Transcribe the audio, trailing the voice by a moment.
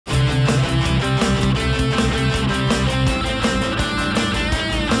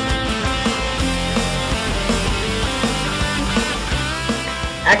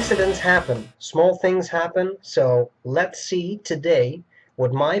Accidents happen, small things happen, so let's see today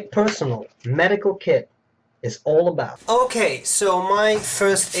what my personal medical kit is all about. Okay, so my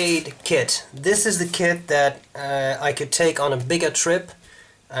first aid kit. This is the kit that I could take on a bigger trip,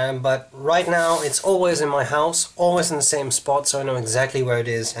 but right now it's always in my house, always in the same spot, so I know exactly where it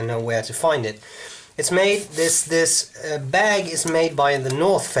is and know where to find it. It's made, this bag is made by the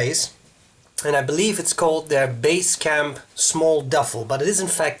North Face, and I believe it's called their Base Camp Small Duffel, but it is in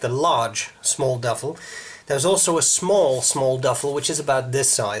fact the large small duffel. There's also a small duffel, which is about this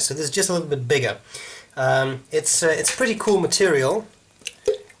size, so this is just a little bit bigger. It's pretty cool material.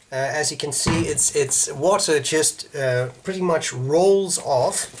 As you can see, it's water just pretty much rolls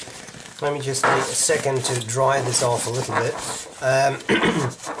off. Let me just take a second to dry this off a little bit.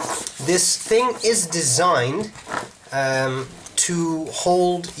 This thing is designed to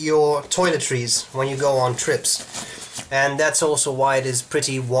hold your toiletries when you go on trips, and that's also why it is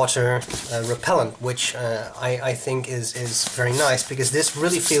pretty water repellent, which I think is very nice, because this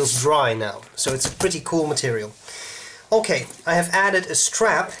really feels dry now, so it's a pretty cool material. Okay, I have added a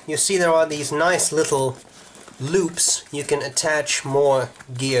strap. You see there are these nice little loops you can attach more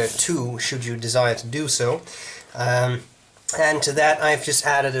gear to, should you desire to do so, and to that I've just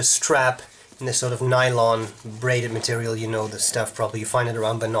added a strap in this sort of nylon braided material. You know the stuff probably, you find it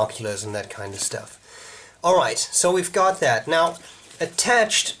around binoculars and that kind of stuff. Alright, so we've got that. Now,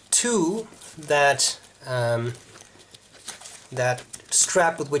 attached to that, that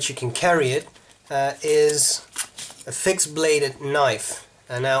strap with which you can carry it is a fixed bladed knife.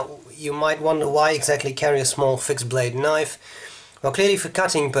 And now you might wonder why exactly carry a small fixed blade knife. Well, clearly for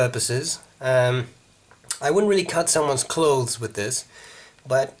cutting purposes. I wouldn't really cut someone's clothes with this,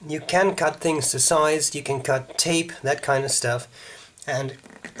 but you can cut things to size, you can cut tape, that kind of stuff, and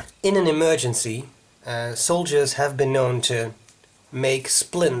in an emergency, soldiers have been known to make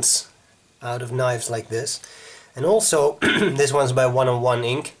splints out of knives like this. And also, this one's by 101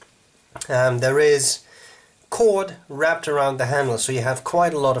 ink, there is cord wrapped around the handle, so you have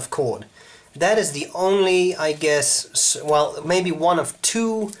quite a lot of cord. That is the only, I guess, well, maybe one of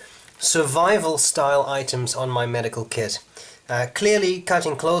two survival style items on my medical kit. Clearly,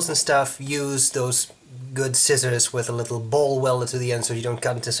 cutting clothes and stuff, use those good scissors with a little ball welded to the end so you don't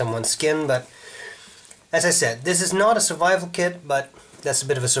cut into someone's skin, but as I said, this is not a survival kit, but that's a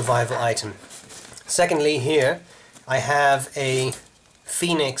bit of a survival item. Secondly, here I have a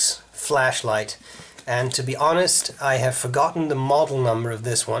Phoenix flashlight, and to be honest, I have forgotten the model number of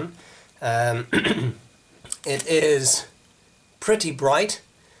this one. It is pretty bright.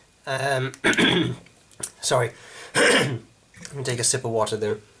 Sorry. Let me take a sip of water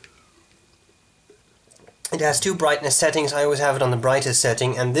there. It has two brightness settings. I always have it on the brightest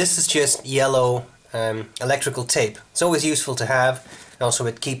setting, and this is just yellow electrical tape. It's always useful to have, and also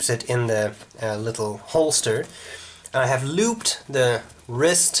it keeps it in the little holster. And I have looped the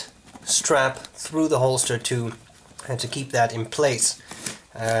wrist strap through the holster to keep that in place,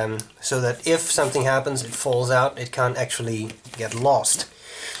 so that if something happens, it falls out, it can't actually get lost.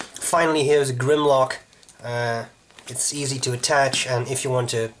 Finally, here's a Grimlock. It's easy to attach, and if you want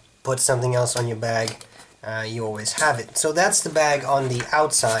to put something else on your bag, you always have it. So that's the bag on the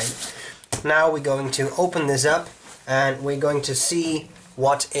outside. Now we're going to open this up, and we're going to see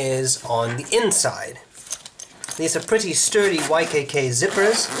what is on the inside. These are pretty sturdy YKK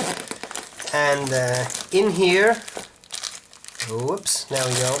zippers, and in here, whoops, there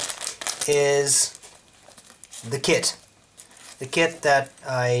we go, is the kit. The kit that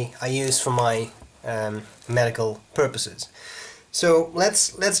I use for my medical purposes. So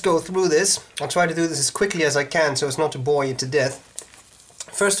let's go through this. I'll try to do this as quickly as I can so as not to bore you to death.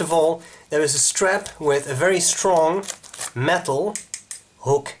 First of all, there is a strap with a very strong metal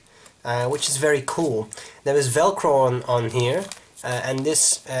hook, which is very cool. There is Velcro on here, and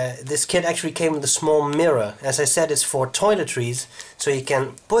this kit actually came with a small mirror. As I said, it's for toiletries, so you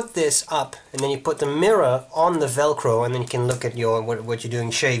can put this up and then you put the mirror on the Velcro, and then you can look at your what you're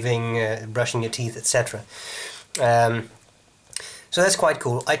doing, shaving, brushing your teeth, etc. So that's quite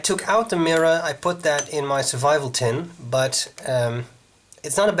cool. I took out the mirror, I put that in my survival tin, but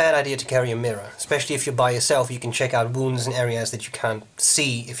it's not a bad idea to carry a mirror, especially if you're by yourself. You can check out wounds in areas that you can't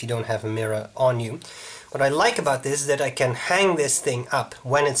see if you don't have a mirror on you. What I like about this is that I can hang this thing up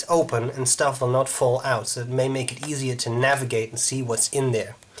when it's open and stuff will not fall out, so it may make it easier to navigate and see what's in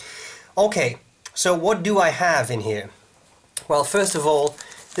there. Okay, so what do I have in here? Well, first of all,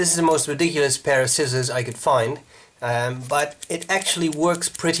 this is the most ridiculous pair of scissors I could find, but it actually works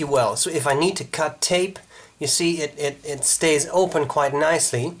pretty well. So if I need to cut tape, you see it stays open quite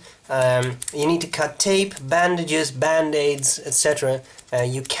nicely. You need to cut tape, bandages, band-aids, etc.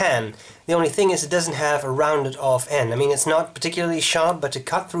 You can. The only thing is it doesn't have a rounded off end. I mean, it's not particularly sharp, but to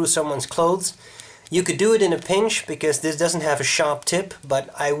cut through someone's clothes, you could do it in a pinch because this doesn't have a sharp tip, but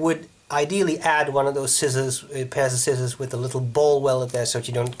I would ideally add one of those scissors, pairs of scissors with a little ball welder there so that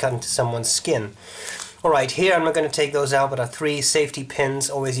you don't cut into someone's skin. Alright, here I'm not going to take those out, but are 3 safety pins,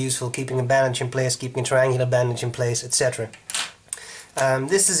 always useful, keeping a bandage in place, keeping a triangular bandage in place, etc.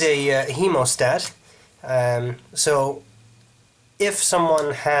 This is a hemostat, so if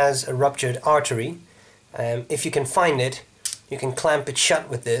someone has a ruptured artery, if you can find it, you can clamp it shut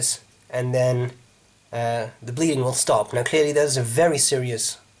with this, and then the bleeding will stop. Now clearly that is a very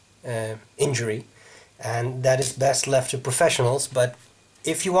serious injury, and that is best left to professionals, but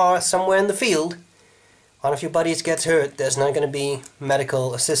if you are somewhere in the field, one of your buddies gets hurt, there's not going to be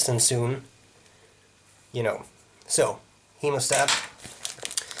medical assistance soon, you know. So, hemostat.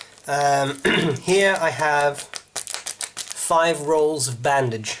 Here I have 5 rolls of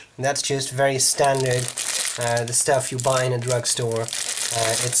bandage. That's just very standard, the stuff you buy in a drugstore.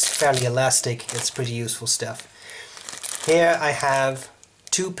 It's fairly elastic, it's pretty useful stuff. Here I have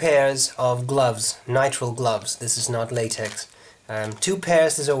 2 pairs of gloves, nitrile gloves. This is not latex. 2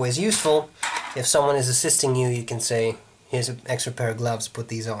 pairs is always useful. If someone is assisting you, you can say, here's an extra pair of gloves, put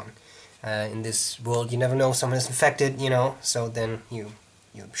these on. In this world, you never know if someone is infected, you know, so then you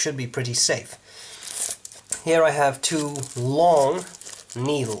should be pretty safe. Here I have 2 long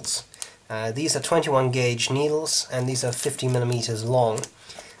needles. These are 21 gauge needles, and these are 50 millimeters long.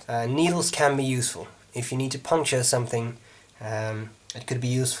 Needles can be useful. If you need to puncture something, it could be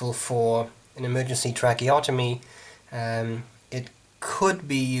useful for an emergency tracheotomy. It could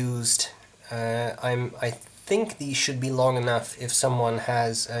be used, I think these should be long enough if someone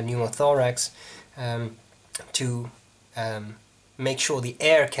has a pneumothorax to make sure the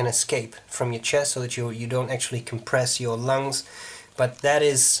air can escape from your chest so that you don't actually compress your lungs. But that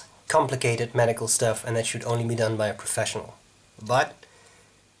is complicated medical stuff, and that should only be done by a professional. But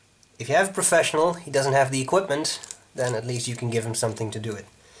if you have a professional, he doesn't have the equipment, then at least you can give him something to do it.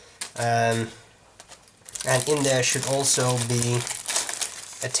 And in there should also be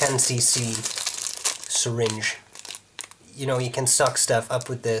a 10cc syringe. You know, you can suck stuff up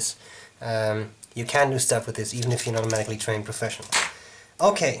with this. You can do stuff with this even if you're not a medically trained professional.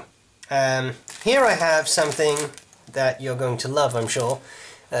 Okay, here I have something that you're going to love, I'm sure.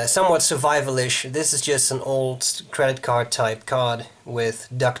 Somewhat survivalish. This is just an old credit card type card with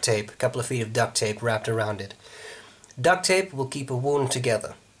duct tape, a couple of feet of duct tape wrapped around it. Duct tape will keep a wound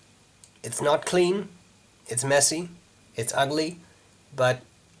together. It's not clean, it's messy, it's ugly, but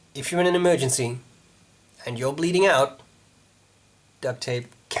if you're in an emergency and you're bleeding out, duct tape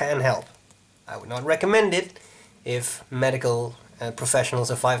can help. I would not recommend it if medical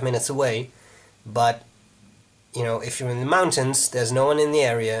professionals are 5 minutes away, but you know, if you're in the mountains, there's no one in the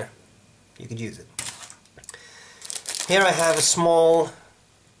area, you could use it. Here I have a small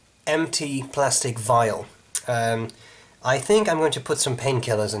empty plastic vial. I think I'm going to put some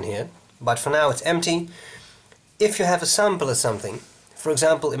painkillers in here, but for now it's empty. If you have a sample of something, for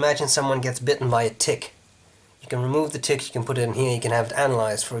example, imagine someone gets bitten by a tick. You can remove the tick, you can put it in here, you can have it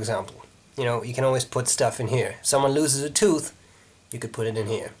analyzed, for example. You know, you can always put stuff in here. Someone loses a tooth, you could put it in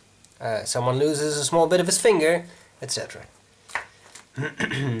here. Someone loses a small bit of his finger, etc.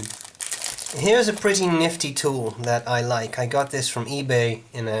 Here's a pretty nifty tool that I like. I got this from eBay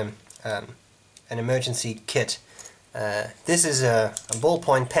in an emergency kit. This is a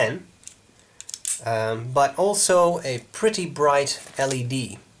ballpoint pen, but also a pretty bright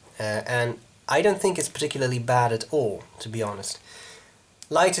LED, and I don't think it's particularly bad at all, to be honest.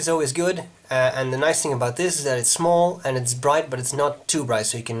 Light is always good, and the nice thing about this is that it's small and it's bright, but it's not too bright,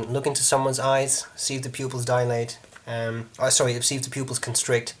 so you can look into someone's eyes, see if the pupils dilate, see if the pupils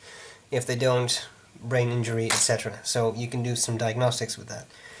constrict. If they don't, brain injury, etc. So you can do some diagnostics with that.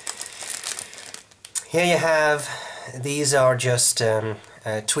 Here you have, these are just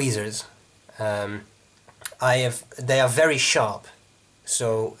tweezers. They are very sharp,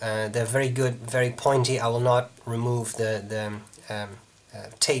 so they're very good, very pointy. I will not remove the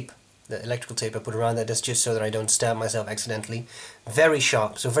tape, the electrical tape I put around that. That's just so that I don't stab myself accidentally. Very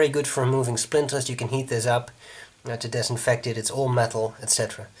sharp, so very good for removing splinters. You can heat this up to disinfect it. It's all metal,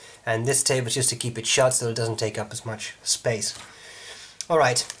 etc. And this tape is just to keep it shut so it doesn't take up as much space.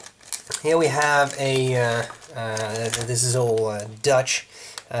 Alright, here we have a, this is all Dutch.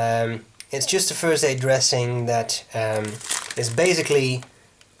 It's just a first aid dressing that is basically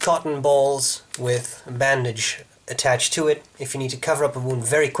cotton balls with bandage attached to it. If you need to cover up a wound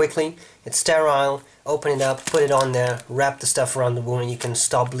very quickly, it's sterile, open it up, put it on there, wrap the stuff around the wound, and you can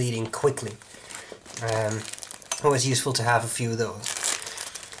stop bleeding quickly. Always useful to have a few of those.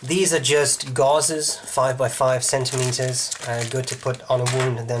 These are just gauzes, 5 by 5 centimeters, good to put on a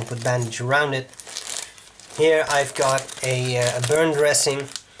wound and then put bandage around it. Here I've got a burn dressing.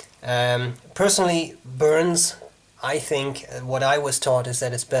 Personally, burns, I think what I was taught is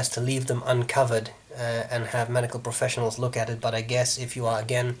that it's best to leave them uncovered and have medical professionals look at it, but I guess if you are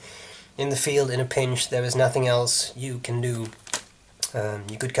again in the field in a pinch, there is nothing else you can do.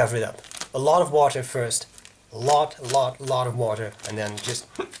 You could cover it up. A lot of water first. A lot of water, and then just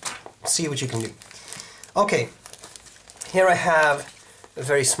see what you can do. Okay, here I have a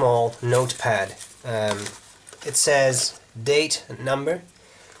very small notepad. It says date and number.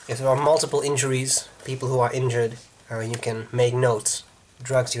 If there are multiple injuries, people who are injured, you can make notes.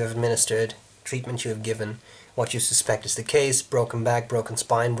 Drugs you have administered, treatment you have given, what you suspect is the case, broken back, broken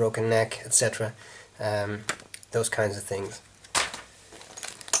spine, broken neck, etc. Those kinds of things.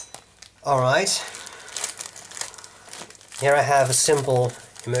 Alright. Here I have a simple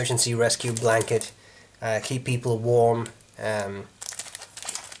emergency rescue blanket, keep people warm,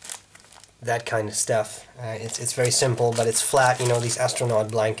 that kind of stuff. It's very simple, but it's flat, you know, these astronaut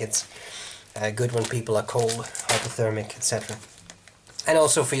blankets, good when people are cold, hypothermic, etc. And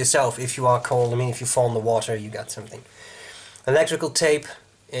also for yourself, if you are cold, I mean, if you fall in the water, you got something. Electrical tape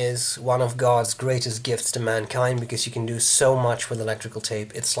is one of God's greatest gifts to mankind because you can do so much with electrical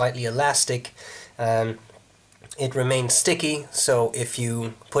tape. It's slightly elastic. It remains sticky, so if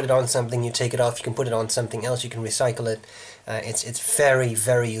you put it on something, you take it off, you can put it on something else, you can recycle it. It's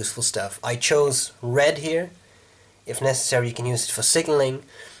very useful stuff. I chose red here. If necessary, you can use it for signaling,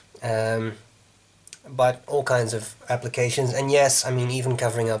 but all kinds of applications. And yes, I mean, even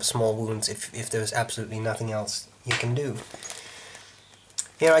covering up small wounds if there's absolutely nothing else you can do.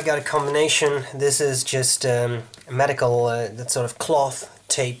 Here I got a combination. This is just medical, that sort of cloth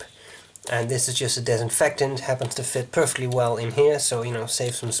tape. And this is just a disinfectant, happens to fit perfectly well in here, so, you know,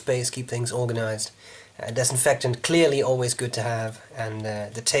 save some space, keep things organized. Disinfectant, clearly always good to have, and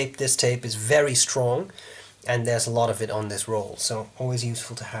this tape is very strong, and there's a lot of it on this roll, so always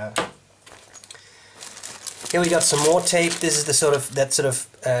useful to have. Here we got some more tape. This is the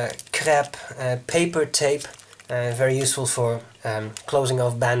crepe paper tape, very useful for closing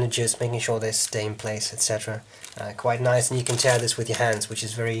off bandages, making sure they stay in place, etc. Quite nice, and you can tear this with your hands, which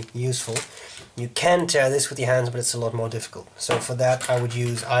is very useful. You can tear this with your hands, but it's a lot more difficult. So for that I would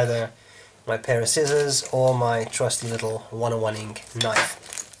use either my pair of scissors or my trusty little 101 ink knife.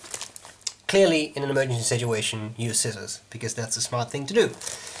 Clearly, in an emergency situation, use scissors, because that's a smart thing to do.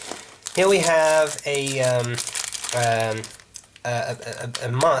 Here we have a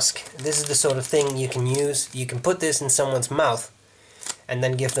mask. This is the sort of thing you can use. You can put this in someone's mouth and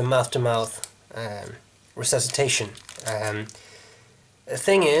then give them mouth-to-mouth resuscitation. The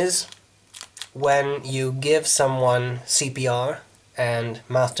thing is, when you give someone CPR and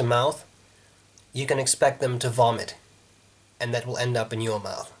mouth-to-mouth, you can expect them to vomit, and that will end up in your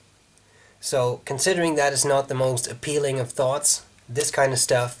mouth. So, considering that is not the most appealing of thoughts, this kind of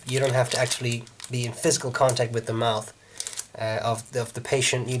stuff, you don't have to actually be in physical contact with the mouth of the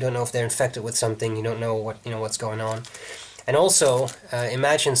patient. You don't know if they're infected with something. You don't know what's going on. And also,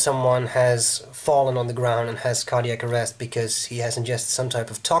 imagine someone has fallen on the ground and has cardiac arrest because he has ingested some type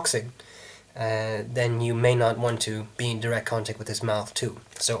of toxin. Then you may not want to be in direct contact with his mouth too.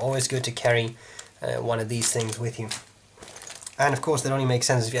 So always good to carry one of these things with you. And of course that only makes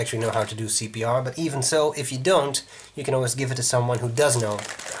sense if you actually know how to do CPR, but even so, if you don't, you can always give it to someone who does know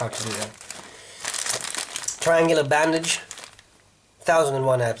how to do that. Triangular bandage.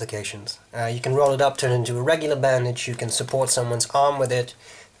 1001 applications. You can roll it up, turn it into a regular bandage, you can support someone's arm with it,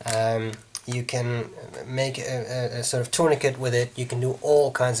 you can make a sort of tourniquet with it, you can do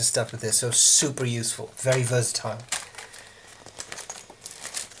all kinds of stuff with this, so super useful, very versatile.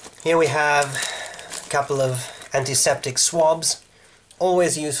 Here we have a couple of antiseptic swabs,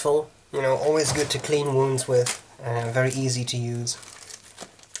 always useful, you know, always good to clean wounds with, very easy to use.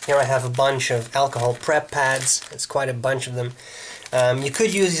 Here I have a bunch of alcohol prep pads, it's quite a bunch of them. You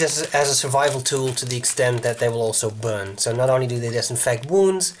could use these as a survival tool to the extent that they will also burn. So not only do they disinfect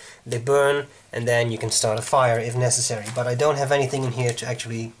wounds, they burn, and then you can start a fire if necessary. But I don't have anything in here to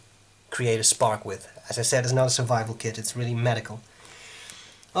actually create a spark with. As I said, it's not a survival kit, it's really medical.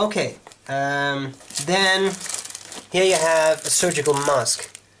 Okay, then here you have a surgical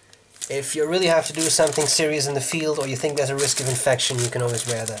mask. If you really have to do something serious in the field or you think there's a risk of infection, you can always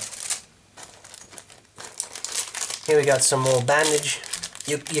wear that. Here we got some more bandage.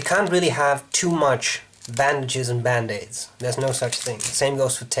 You can't really have too much bandages and band-aids. There's no such thing. The same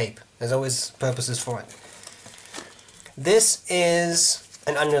goes for tape. There's always purposes for it. This is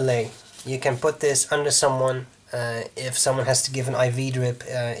an underlay. You can put this under someone if someone has to give an IV drip,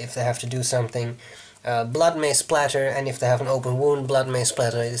 if they have to do something. Blood may splatter, and if they have an open wound, blood may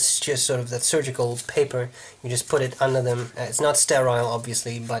splatter. It's just sort of that surgical paper. You just put it under them. It's not sterile,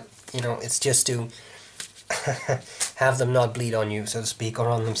 obviously, but you know, it's just to have them not bleed on you, so to speak, or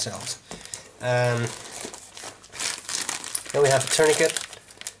on themselves. Then we have a tourniquet.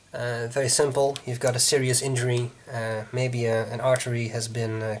 Very simple. You've got a serious injury. Maybe an artery has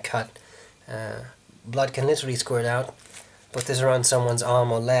been cut. Blood can literally squirt out. Put this around someone's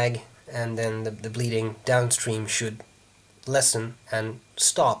arm or leg, and then the bleeding downstream should lessen and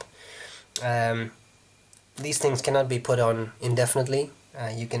stop. These things cannot be put on indefinitely.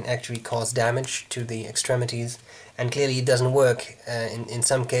 You can actually cause damage to the extremities, and clearly it doesn't work. In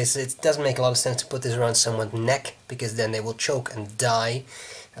some cases it doesn't make a lot of sense to put this around someone's neck, because then they will choke and die.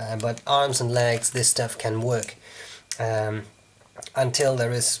 But arms and legs, this stuff can work until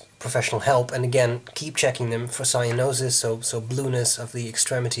there is professional help. And again, keep checking them for cyanosis, so blueness of the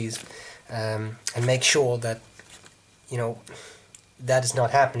extremities, and make sure that, you know, that is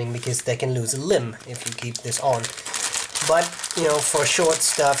not happening, because they can lose a limb if you keep this on. But you know, for short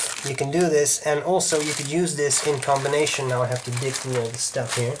stuff you can do this, and also you could use this in combination. Now I have to dig through all the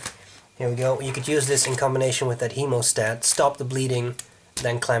stuff here. Here we go. You could use this in combination with that hemostat, stop the bleeding,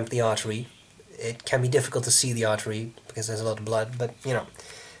 then clamp the artery. It can be difficult to see the artery because there's a lot of blood, but you know,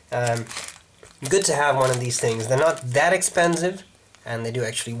 good to have one of these things. They're not that expensive, and they do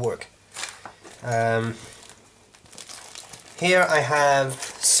actually work. Here I have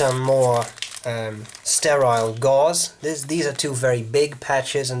some more sterile gauze. These are two very big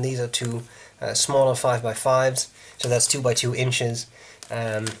patches, and these are two smaller 5x5s, so that's 2 by 2 inches.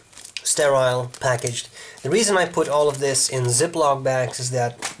 Sterile, packaged. The reason I put all of this in Ziploc bags is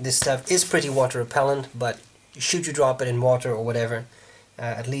that this stuff is pretty water repellent, but should you drop it in water or whatever,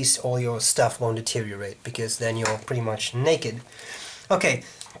 at least all your stuff won't deteriorate, because then you're pretty much naked. Okay,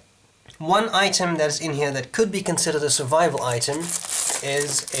 one item that is in here that could be considered a survival item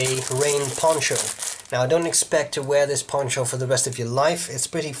is a rain poncho. Now, don't expect to wear this poncho for the rest of your life. It's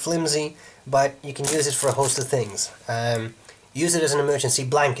pretty flimsy, but you can use it for a host of things. Use it as an emergency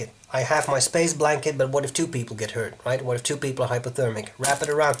blanket. I have my space blanket, but what if 2 people get hurt, right? What if 2 people are hypothermic? Wrap it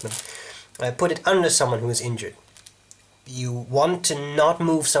around them. Put it under someone who is injured. You want to not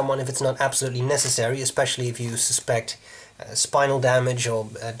move someone if it's not absolutely necessary, especially if you suspect spinal damage or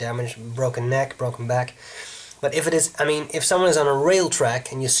damage, broken neck, broken back. But if it is, I mean, if someone is on a rail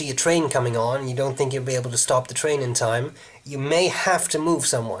track and you see a train coming on, you don't think you'll be able to stop the train in time, you may have to move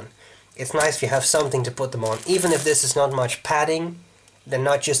someone. It's nice if you have something to put them on, even if this is not much padding. They're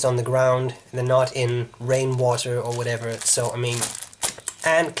not just on the ground, they're not in rainwater or whatever, so I mean,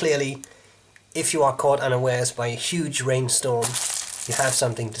 and clearly, if you are caught unawares by a huge rainstorm, you have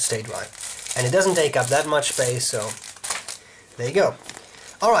something to stay dry. And it doesn't take up that much space, so there you go.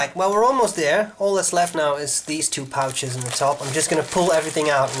 Alright, well, we're almost there. All that's left now is these 2 pouches in the top. I'm just going to pull everything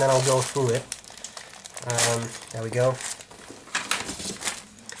out and then I'll go through it. There we go.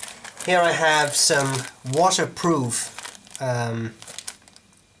 Here I have some waterproof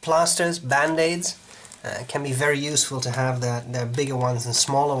plasters, band-aids. Can be very useful to have that. There are bigger ones and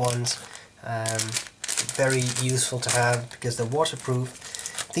smaller ones. Very useful to have because they're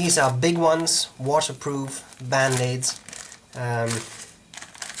waterproof. These are big ones, waterproof band-aids.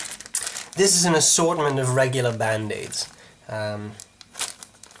 This is an assortment of regular band-aids.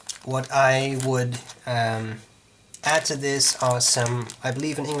 What I would add to this are some, I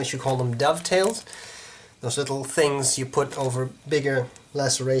believe in English you call them dovetails. Those little things you put over bigger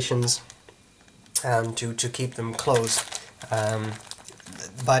lacerations to keep them closed.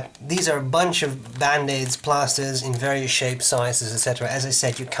 But these are a bunch of band-aids, plasters in various shapes, sizes, etc. As I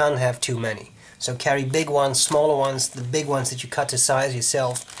said, you can't have too many. So carry big ones, smaller ones, the big ones that you cut to size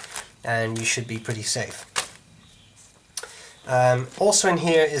yourself, and you should be pretty safe. Also in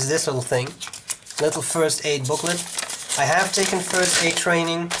here is this little thing, little first aid booklet. I have taken first aid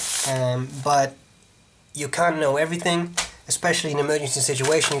training, but you can't know everything, especially in an emergency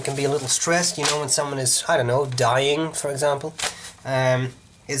situation. You can be a little stressed, you know, when someone is, I don't know, dying, for example.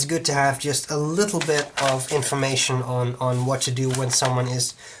 It's good to have just a little bit of information on what to do when someone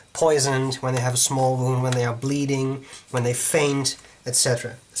is poisoned, when they have a small wound, when they are bleeding, when they faint,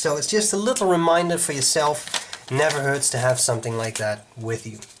 etc. So it's just a little reminder for yourself. Never hurts to have something like that with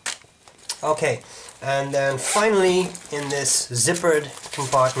you. Okay, and then finally in this zippered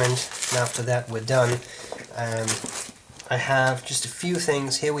compartment, and after that we're done, I have just a few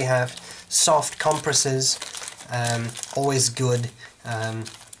things. Here we have soft compresses, always good,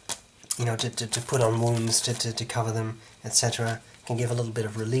 you know, to put on wounds, to cover them, etc. Can give a little bit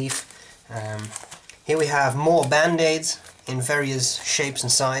of relief. Here we have more band-aids in various shapes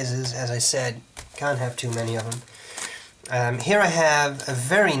and sizes. As I said, can't have too many of them. Here I have a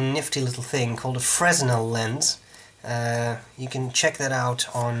very nifty little thing called a Fresnel lens. You can check that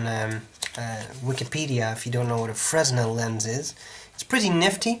out on Wikipedia if you don't know what a Fresnel lens is. It's pretty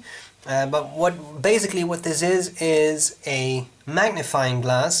nifty, but basically what this is a magnifying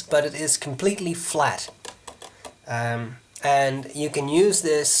glass, but it is completely flat. And you can use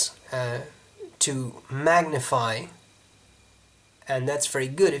this to magnify, and that's very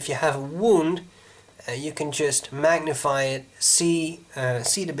good. If you have a wound, you can just magnify it, see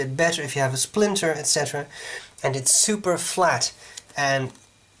it a bit better if you have a splinter, etc. And it's super flat. And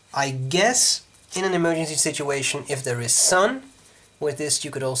I guess in an emergency situation, if there is sun, with this you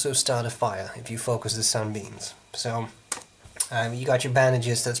could also start a fire if you focus the sunbeams. So you got your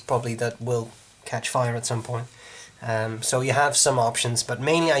bandages, that will catch fire at some point. So you have some options, but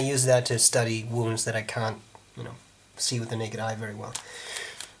mainly I use that to study wounds that I can't, you know, see with the naked eye very well.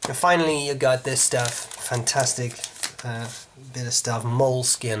 And finally you got this stuff, fantastic bit of stuff,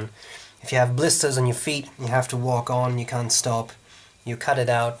 moleskin. If you have blisters on your feet, you have to walk on, you can't stop, you cut it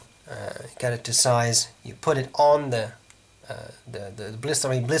out, cut it to size, you put it on the blister.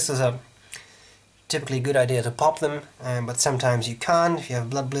 I mean, blisters are typically a good idea to pop them, but sometimes you can't if you have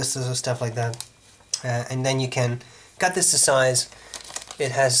blood blisters or stuff like that. And then you can cut this to size.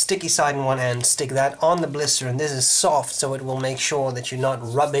 It has a sticky side on one end, stick that on the blister, and this is soft, so it will make sure that you're not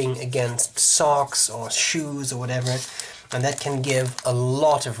rubbing against socks or shoes or whatever, and that can give a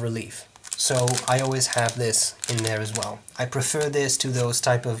lot of relief. So I always have this in there as well. I prefer this to those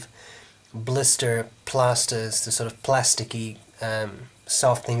type of blister plasters, the sort of plasticky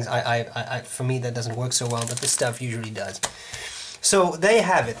soft things. For me that doesn't work so well, but this stuff usually does. So there you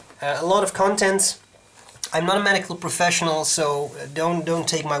have it. A lot of contents. I'm not a medical professional, so don't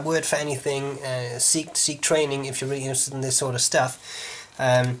take my word for anything. Seek training if you're really interested in this sort of stuff.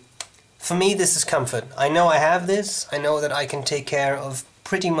 For me, this is comfort. I know I have this. I know that I can take care of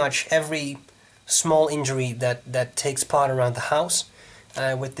pretty much every small injury that takes part around the house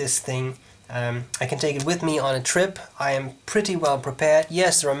with this thing. I can take it with me on a trip. I am pretty well prepared.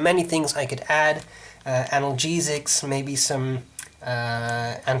 Yes, there are many things I could add. Analgesics, maybe some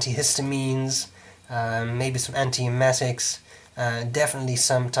antihistamines, maybe some antiemetics, definitely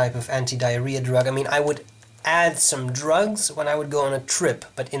some type of anti-diarrhea drug. I mean, I would add some drugs when I would go on a trip,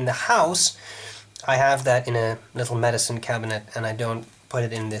 but in the house I have that in a little medicine cabinet, and I don't put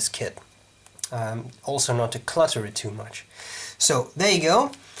it in this kit. Also not to clutter it too much. So there you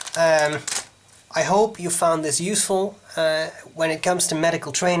go. I hope you found this useful. When it comes to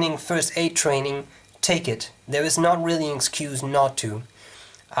medical training, first aid training, take it. There is not really an excuse not to.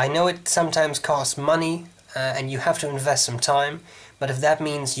 I know it sometimes costs money and you have to invest some time, but if that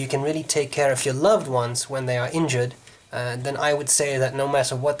means you can really take care of your loved ones when they are injured, then I would say that no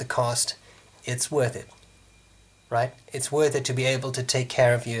matter what the cost, it's worth it. Right? It's worth it to be able to take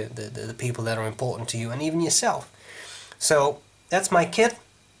care of you, the people that are important to you, and even yourself. So that's my kit.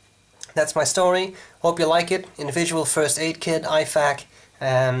 That's my story. Hope you like it. Individual first aid kit, IFAK.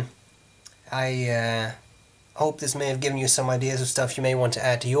 I hope this may have given you some ideas of stuff you may want to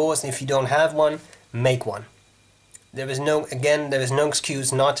add to yours. And if you don't have one, make one. There is no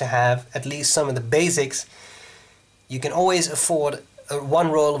excuse not to have at least some of the basics. You can always afford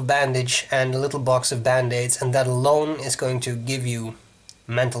one roll of bandage and a little box of band-aids, and that alone is going to give you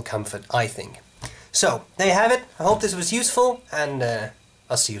mental comfort, I think. So, there you have it. I hope this was useful, and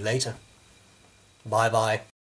I'll see you later. Bye bye.